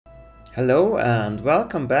Hello and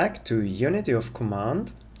welcome back to Unity of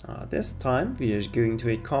Command. This time we are going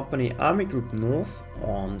to accompany Army Group North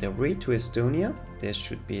on their way to Estonia. This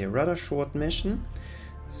should be a rather short mission,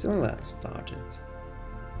 so let's start it.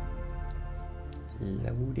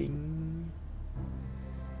 Loading.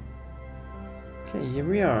 Okay, here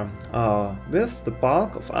we are. With the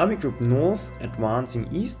bulk of Army Group North advancing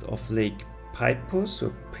east of Lake Peipus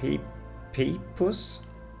or Peipus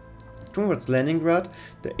towards Leningrad,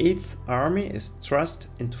 the 8th Army is thrust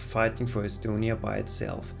into fighting for Estonia by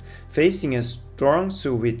itself, facing a strong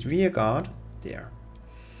Soviet rearguard there.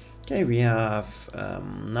 Okay, we have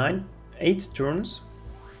 8 turns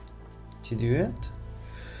to do it.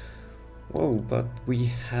 Whoa, but we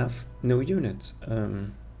have no units.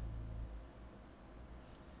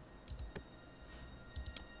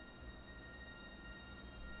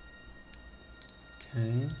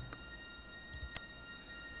 Okay.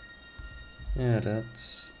 Yeah,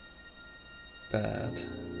 that's bad.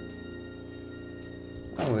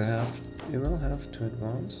 Oh, we will have to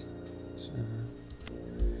advance. So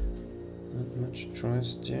not much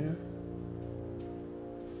choice there.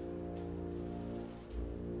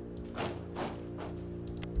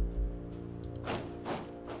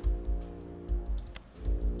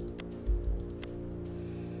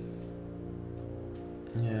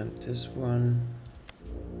 Yeah, this one.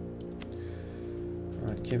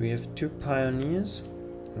 Okay, we have 2 pioneers,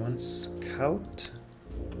 1 scout,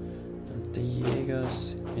 and the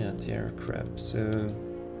Jägers, yeah, they are crap, so...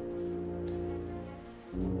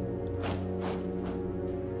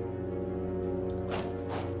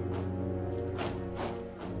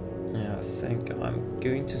 Yeah, I think I'm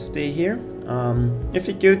going to stay here. If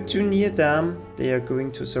we go too near them, they are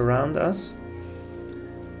going to surround us.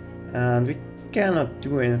 And we cannot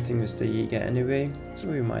do anything with the Jäger anyway, so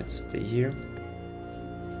we might stay here.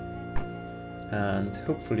 And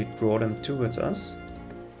hopefully draw them towards us.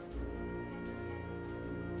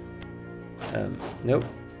 Nope,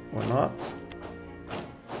 or not.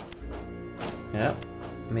 Yeah,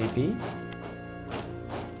 maybe.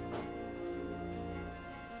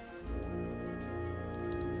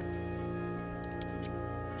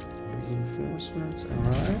 Reinforcements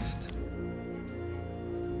arrived.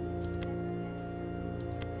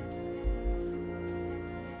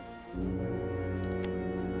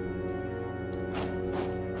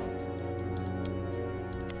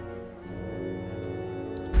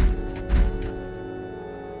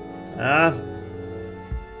 Ah,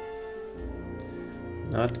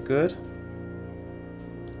 not good.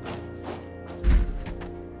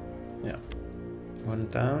 Yeah, 1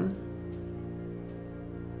 down.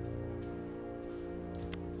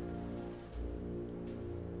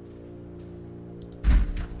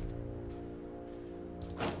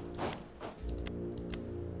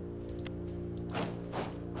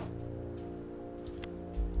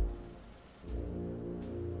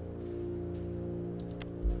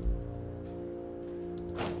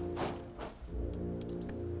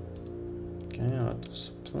 Okay, out of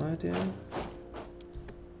supply there.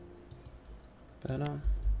 Better.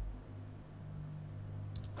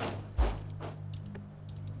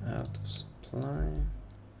 Out of supply.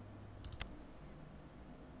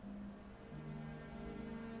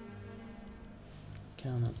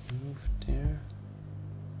 Cannot move there.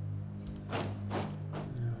 No,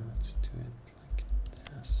 let's do it like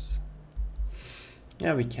this.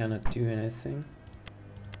 Yeah, we cannot do anything.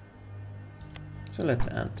 So let's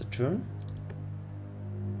end the turn.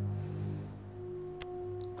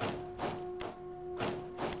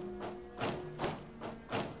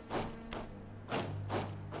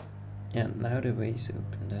 Yeah, now the way is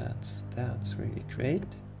open. That's really great.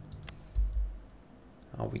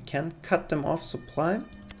 We can cut them off supply.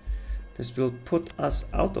 This will put us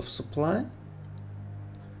out of supply.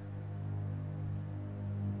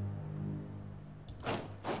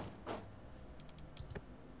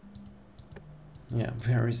 Yeah,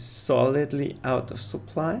 very solidly out of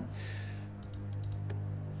supply.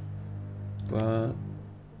 But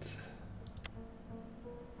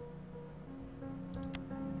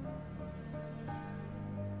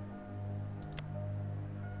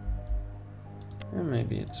yeah,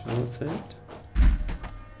 maybe it's worth it.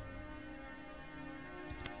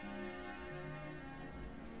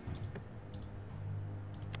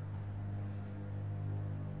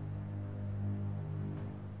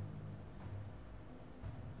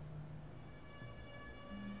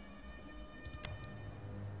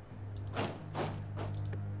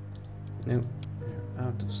 Nope, we're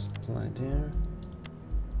out of supply there.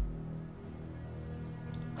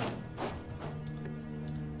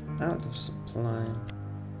 Out of supply.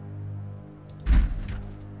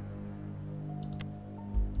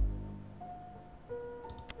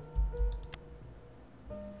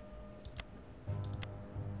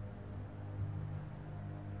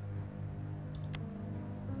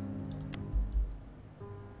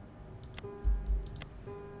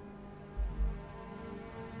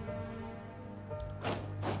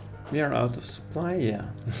 We are out of supply, yeah.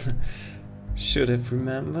 Should have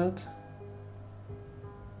remembered.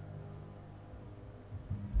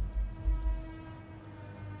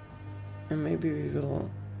 And maybe we will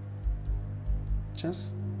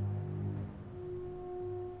just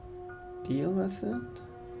deal with it.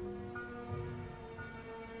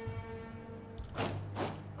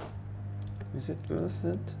 Is it worth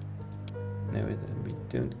it? No, we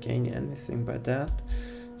don't gain anything by that.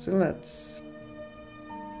 So let's...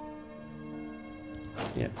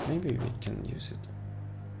 yeah, maybe we can use it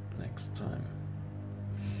next time.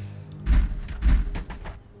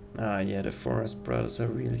 Ah, yeah, the Forest Brothers are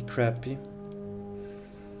really crappy.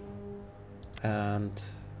 And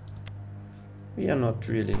we are not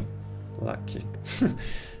really lucky.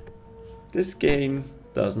 This game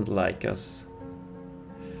doesn't like us.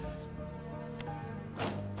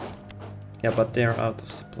 Yeah, but they're out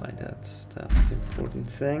of supply, that's the important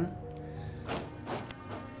thing.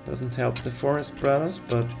 Doesn't help the Forest Brothers,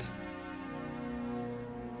 but...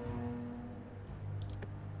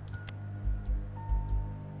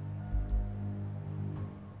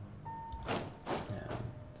 yeah,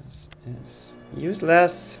 this is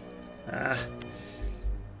useless. Ah, I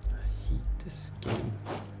hate this game.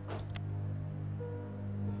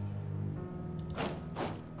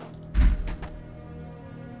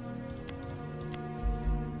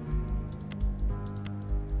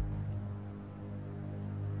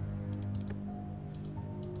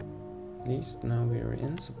 At least now we are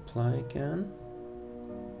in supply again.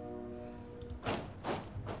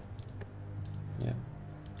 Yeah.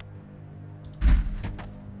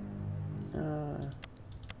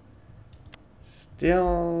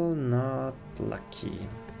 Still not lucky.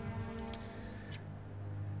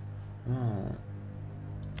 Well,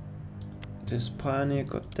 this pioneer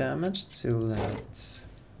got damaged, so let's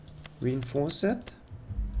reinforce it.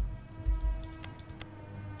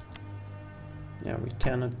 Yeah, we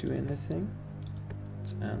cannot do anything.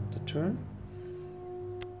 Let's end the turn.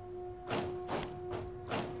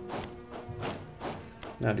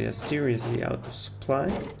 Now they are seriously out of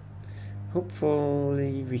supply.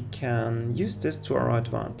 Hopefully we can use this to our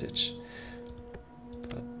advantage.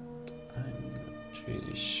 But I'm not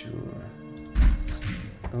really sure. Let's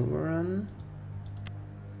overrun.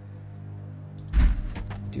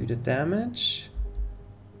 Do the damage.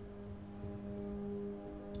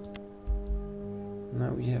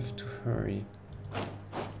 Now we have to hurry.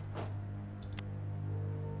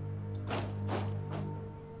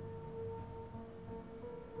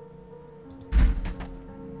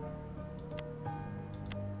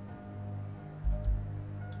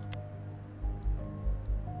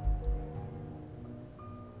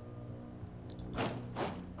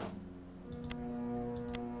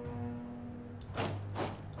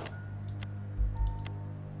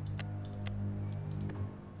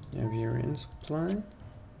 Yeah, we are in supply.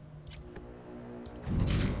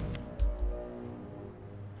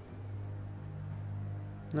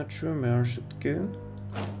 Not sure where I should go.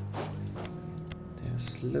 They're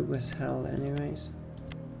slow as hell anyways.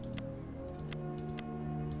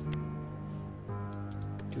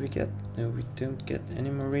 Do we get... no, we don't get any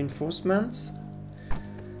more reinforcements.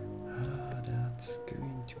 That's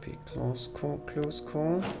going to be a close call, close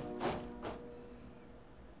call.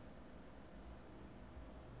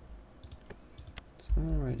 It's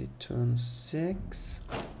already turn 6.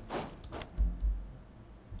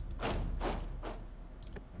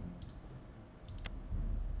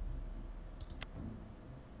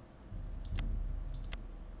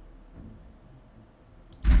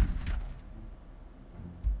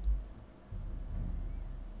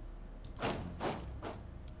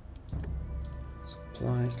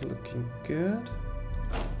 Supplies looking good.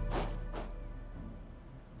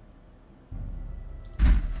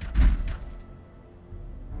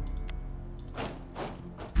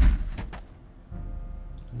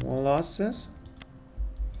 More losses,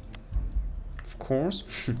 of course.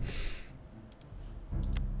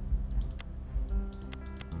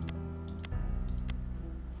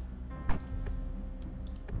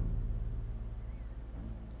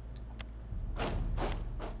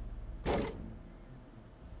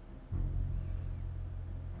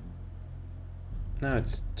 Now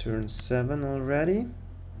it's turn 7 already.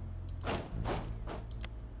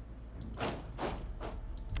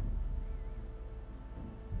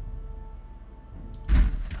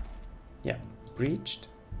 Yeah, breached.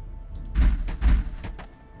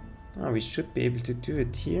 Oh, we should be able to do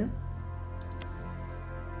it here.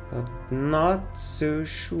 But not so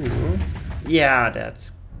sure. Yeah,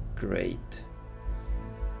 that's great.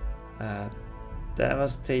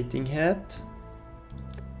 Devastating hit.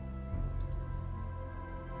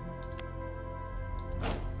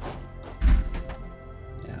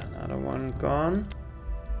 gone.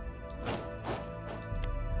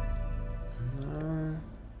 No.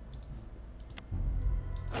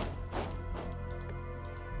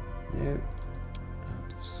 No.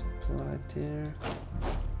 Out of supply there.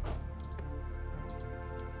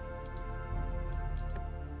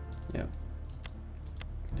 Yeah.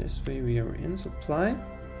 This way we are in supply.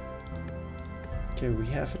 Okay, we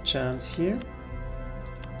have a chance here.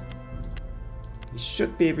 We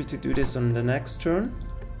should be able to do this on the next turn.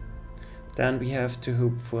 Then we have to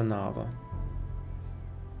hope for Nava.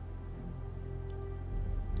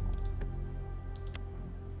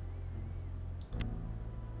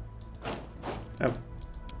 Oh.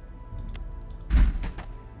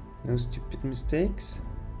 No stupid mistakes.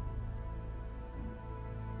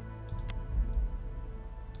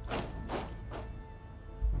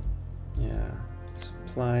 Yeah,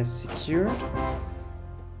 supply secured.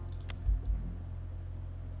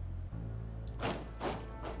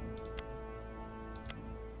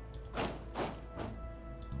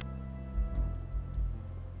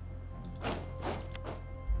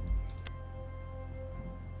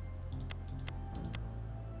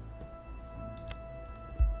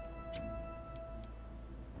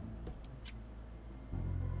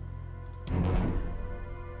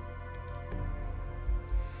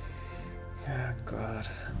 God.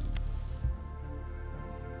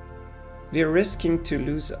 We are risking to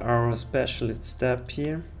lose our specialist step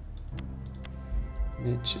here,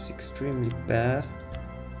 which is extremely bad.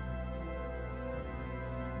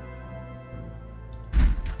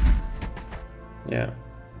 Yeah.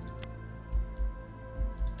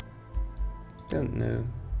 Don't know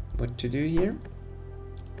what to do here.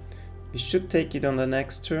 We should take it on the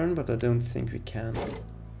next turn, but I don't think we can.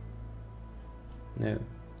 No.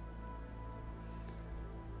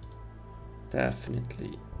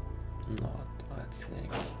 Definitely not, I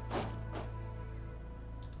think.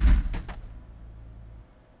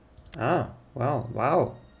 Ah, well,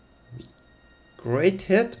 wow. Great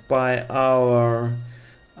hit by our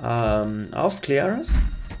Aufklärers.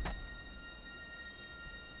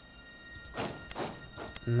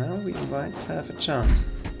 Now we might have a chance.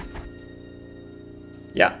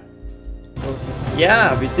 Yeah.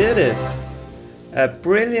 Yeah, we did it. A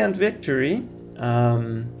brilliant victory.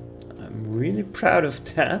 I'm really proud of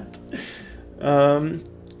that.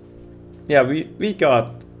 Yeah, we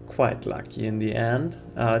got quite lucky in the end,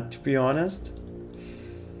 to be honest.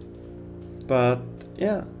 But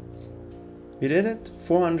yeah, we did it.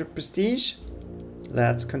 400 prestige.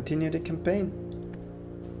 Let's continue the campaign.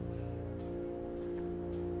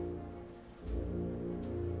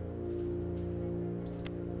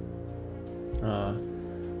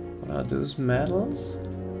 What are those medals?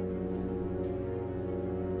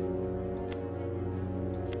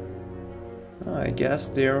 I guess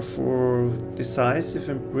they're for decisive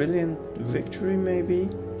and brilliant victory, maybe?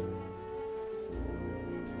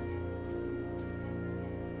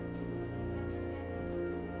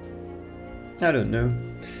 I don't know.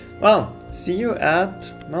 Well, see you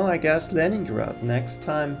at, well, I guess Leningrad next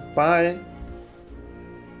time. Bye!